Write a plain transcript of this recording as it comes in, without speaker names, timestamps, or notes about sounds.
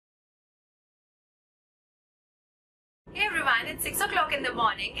everyone, it's 6 o'clock in the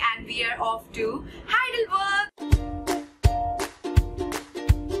morning and we are off to Heidelberg.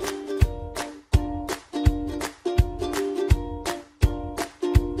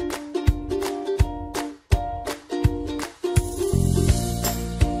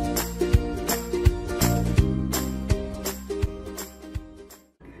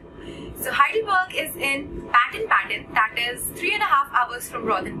 So Heidelberg is in Baden, that is 3.5 hours from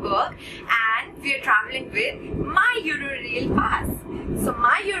Rothenburg, and we are traveling with my Eurail pass. So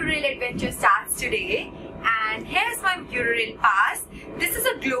my Eurail adventure starts today, and here's my Eurail pass. This is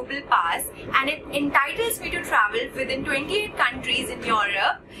a global pass and it entitles me to travel within 28 countries in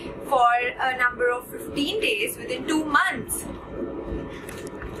Europe for a number of 15 days within 2 months.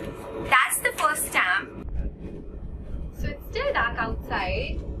 That's the first stamp. So it's still dark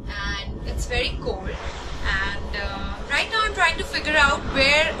outside and it's very cold, and right now I'm trying to figure out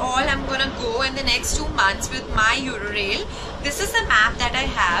where all I'm gonna go in the next 2 months with my Eurail. This is the map that I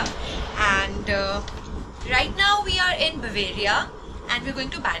have, and right now we are in Bavaria and we're going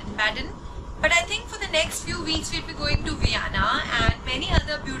to Baden, but I think for the next few weeks we'll be going to Vienna and many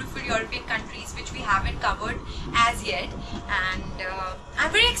other beautiful European countries which we haven't covered as yet. And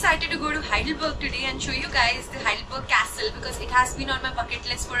I'm very excited to go to Heidelberg today and show you guys the Heidelberg Castle, because it has been on my bucket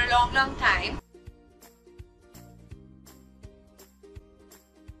list for a long time.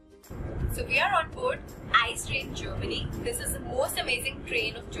 So we are on board Ice Train Germany. This is the most amazing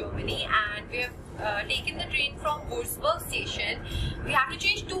train of Germany, and we have taken the train from Rothenburg station. We have to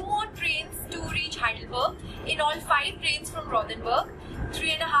change 2 more trains to reach Heidelberg. In all 5 trains from Rothenburg,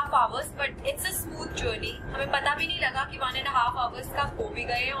 3.5 hours, but it's a smooth journey. हमें पता भी नहीं लगा कि 1.5 hours का हो भी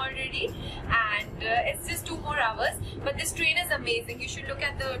गए already, and it's just 2 more hours. But this train is amazing. You should look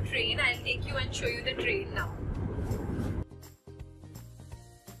at the train. I'll take you and show you the train now.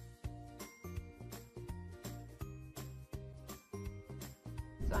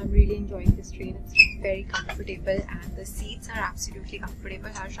 So I'm really enjoying this train. It's very comfortable and the seats are absolutely comfortable.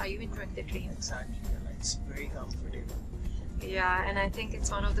 Harsh, are you enjoying the train? Exactly, it's very comfortable. Yeah, and I think it's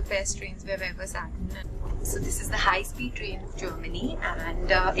one of the best trains we've ever sat in. So this is the high-speed train of Germany,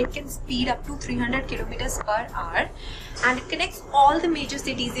 and it can speed up to 300 kilometers per hour, and it connects all the major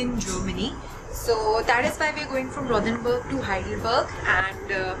cities in Germany. So that is why we're going from Rothenburg to Heidelberg,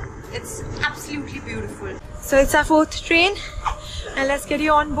 and it's absolutely beautiful. So it's our 4th train, and let's get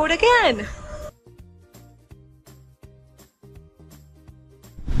you on board again.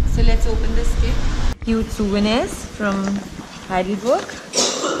 So let's open this kit. Cute souvenirs from Heidelberg.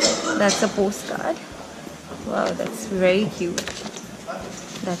 That's a postcard. Wow, that's very cute.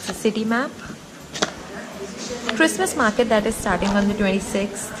 That's a city map. Christmas market that is starting on the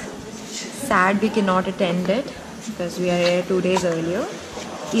 26th. Sad we cannot attend it because we are here 2 days earlier.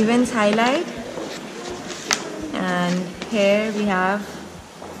 Events highlight. And here we have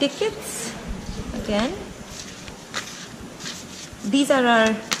tickets again. These are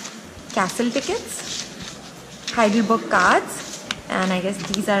our castle tickets, Heidelberg cards, and I guess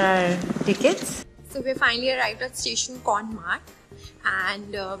these are our tickets. So we finally arrived at station Kornmark,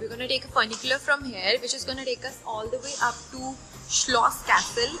 and we're going to take a funicular from here which is going to take us all the way up to Schloss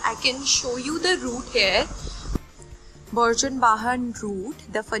Castle. I can show you the route here. Borgenbahn route,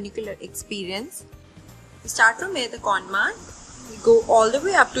 the funicular experience. We start from here, the Kornmark. We go all the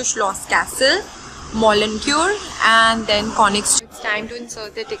way up to Schloss Castle, Molenkur, and then Königs. It's time to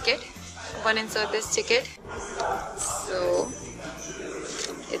insert the ticket. I'm gonna insert this ticket. So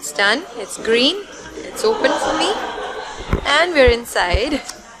it's done. It's green. It's open for me, and we're inside,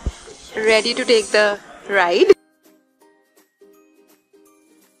 ready to take the ride.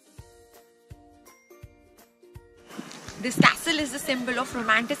 This castle is a symbol of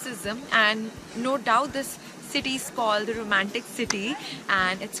romanticism, and no doubt this city is called the Romantic City,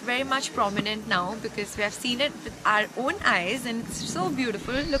 and it's very much prominent now because we have seen it with our own eyes and it's so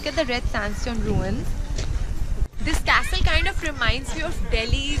beautiful. Look at the red sandstone ruins. This castle kind of reminds me of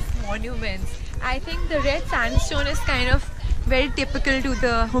Delhi's monuments. I think the red sandstone is kind of very typical to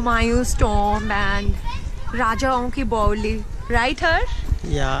the Humayun's tomb and Rajaon ki Baoli, right Harsh?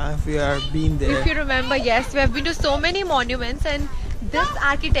 Yeah, we are been there. If you remember, yes, we have been to so many monuments, and this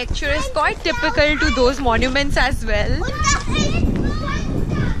architecture is quite typical to those monuments as well.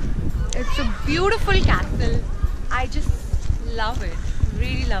 It's a beautiful castle. I just love it.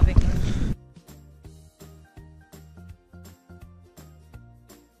 Really loving it.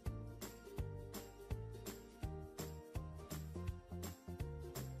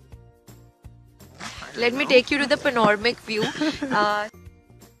 Let me take you to the panoramic view.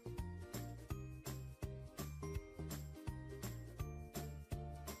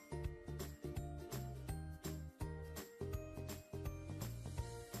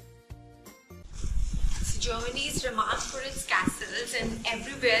 Germany is remarked for its castles, and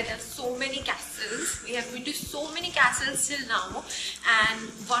everywhere there are so many castles. We have been to so many castles till now, and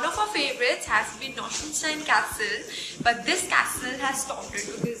one of our favorites has been Neuschwanstein Castle, but this castle has topped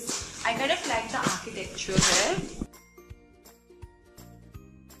it because I kind of like the architecture there.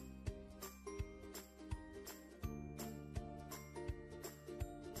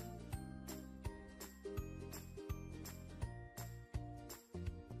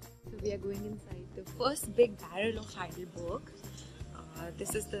 So we are going inside the first big barrel of Heidelberg.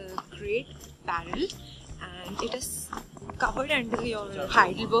 This is the Great Barrel, and it is covered under your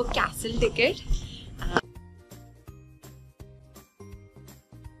Heidelberg Castle ticket.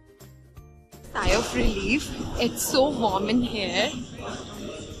 Sigh of relief. It's so warm in here.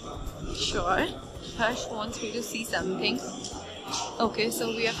 Sure, Harsh wants me to see something. Okay,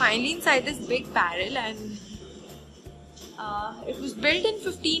 so we are finally inside this big barrel, and it was built in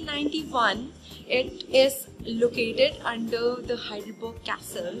 1591. It is located under the Heidelberg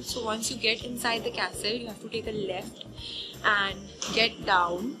Castle. So once you get inside the castle, you have to take a left and get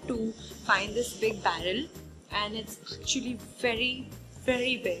down to find this big barrel. And it's actually very,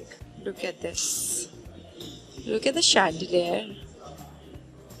 very big. Look at this. Look at the chandelier.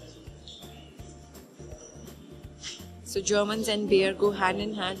 So Germans and beer go hand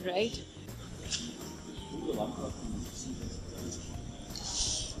in hand, right?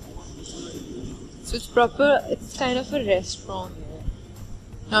 So it's proper, it's kind of a restaurant here,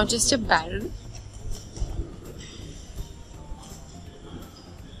 not just a barrel.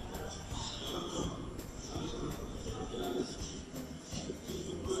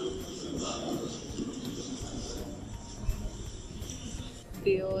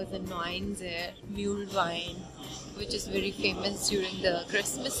 Beers and wines here, mule wine, which is very famous during the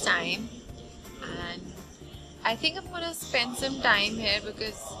Christmas time. And I think I'm gonna spend some time here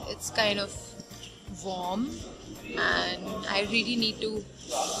because it's kind of warm and I really need to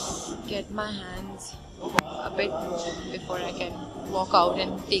get my hands a bit warm before I can walk out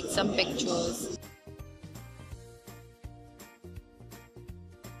and take some pictures.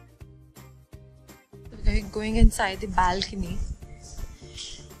 We're going inside the balcony.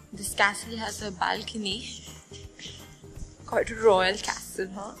 This castle has a balcony. Quite a royal castle,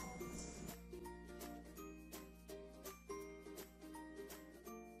 huh?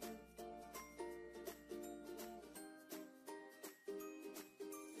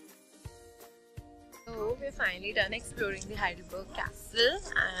 So we're finally done exploring the Heidelberg Castle,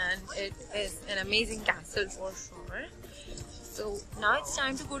 and it is an amazing castle for sure. So now it's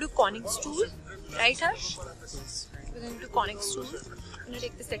time to go to Koningstool, right Harsh? We're going to Koningstool. I'm going to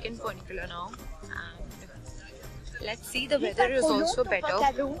take the second funicular now, and let's see, the weather is also better.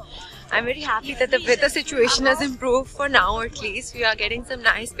 I'm very happy that the weather situation has improved for now at least. We are getting some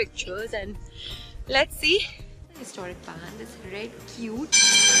nice pictures, and let's see. Historic Bahan, this red cute,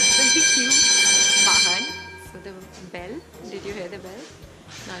 very cute Bahan. So the bell, did you hear the bell?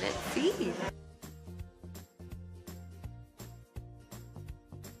 Now let's see.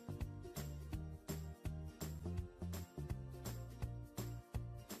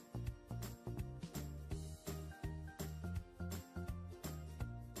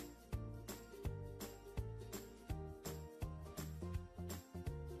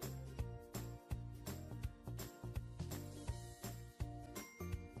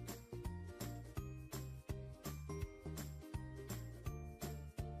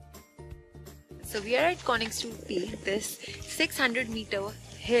 So we are at Koningstool Peak. This 600-meter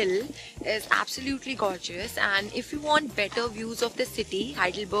hill is absolutely gorgeous, and if you want better views of the city,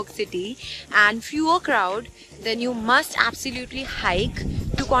 Heidelberg city, and fewer crowd, then you must absolutely hike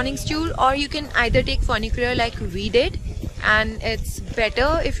to Koningstool, or you can either take funicular like we did, and it's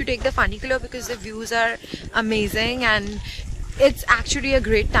better if you take the funicular because the views are amazing and it's actually a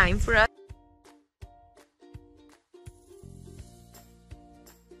great time for us.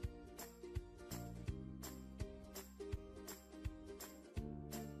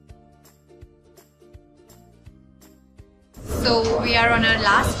 So we are on our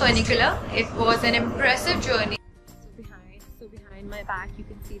last funicular. It was an impressive journey. So behind my back you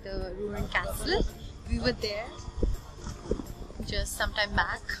can see the ruined castle. We were there just some time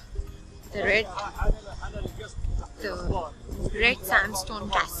back. The red sandstone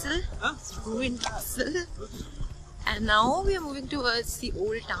castle, ruined castle. And now we are moving towards the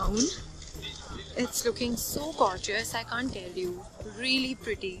old town. It's looking so gorgeous, I can't tell you. Really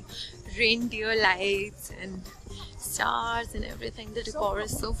pretty. Reindeer lights and stars and everything. The decor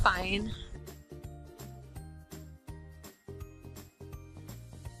is so fine.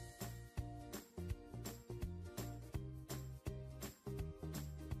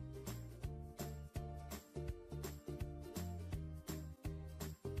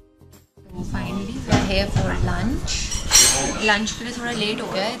 So finally we are here for lunch. Lunch के लिए थोड़ा late हो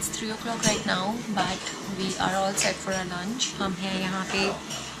गया है. It's 3 o'clock right now, but we are all set for our lunch. हम हैं यहाँ पे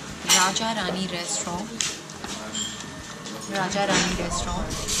Raja Rani restaurant. Raja Rani restaurant,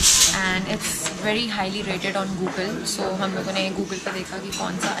 and it's very highly rated on Google. So हम लोगों ने Google पे देखा कि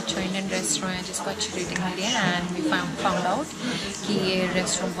कौन सा अच्छा इंडियन रेस्टोरेंट है जिसको अच्छी रेटिंग मिली है, and we found out कि ये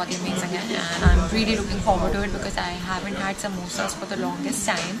रेस्टोरेंट बहुत ही amazing है, and I'm really looking forward to it because I haven't had samosas for the longest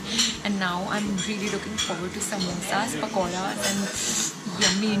time, and now I'm really looking forward to samosas, pakoras, and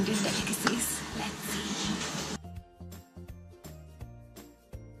yummy Indian delicacies. Let's see.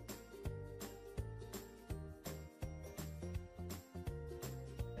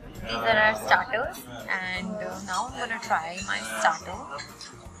 These are our starters, and now I'm gonna try my starter,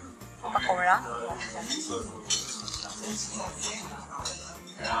 pakora.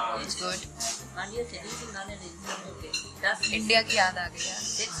 It's good. India की याद आ गई है.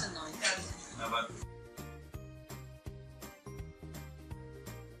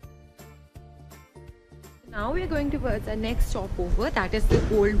 Now we are going towards our next stopover, that is the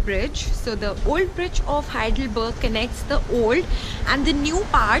Old Bridge. So the Old Bridge of Heidelberg connects the old and the new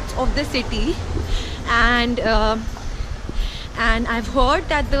parts of the city, and I've heard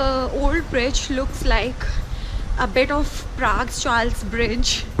that the Old Bridge looks like a bit of Prague's Charles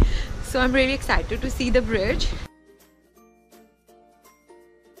Bridge. So I'm really excited to see the bridge.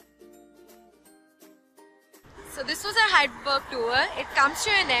 So this was our Heidelberg tour. It comes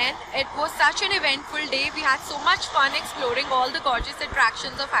to an end. It was such an eventful day. We had so much fun exploring all the gorgeous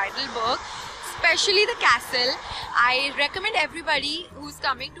attractions of Heidelberg, especially the castle. I recommend everybody who's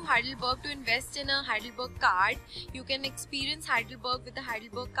coming to Heidelberg to invest in a Heidelberg card. You can experience Heidelberg with the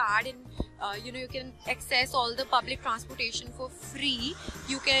Heidelberg card, and you can access all the public transportation for free.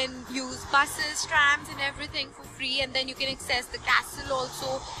 You can use buses, trams and everything for free, and then you can access the castle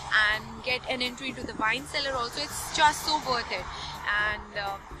also and get an entry to the wine cellar also. It's just so worth it, and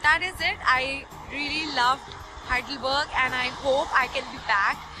that is it. I really loved Heidelberg, and I hope I can be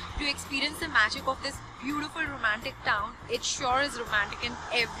back to experience the magic of this beautiful romantic town. It sure is romantic in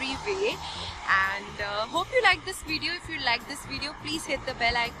every way, and hope you like this video. If you like this video, please hit the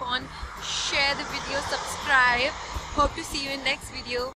bell icon, share the video, subscribe. Hope to see you in next video.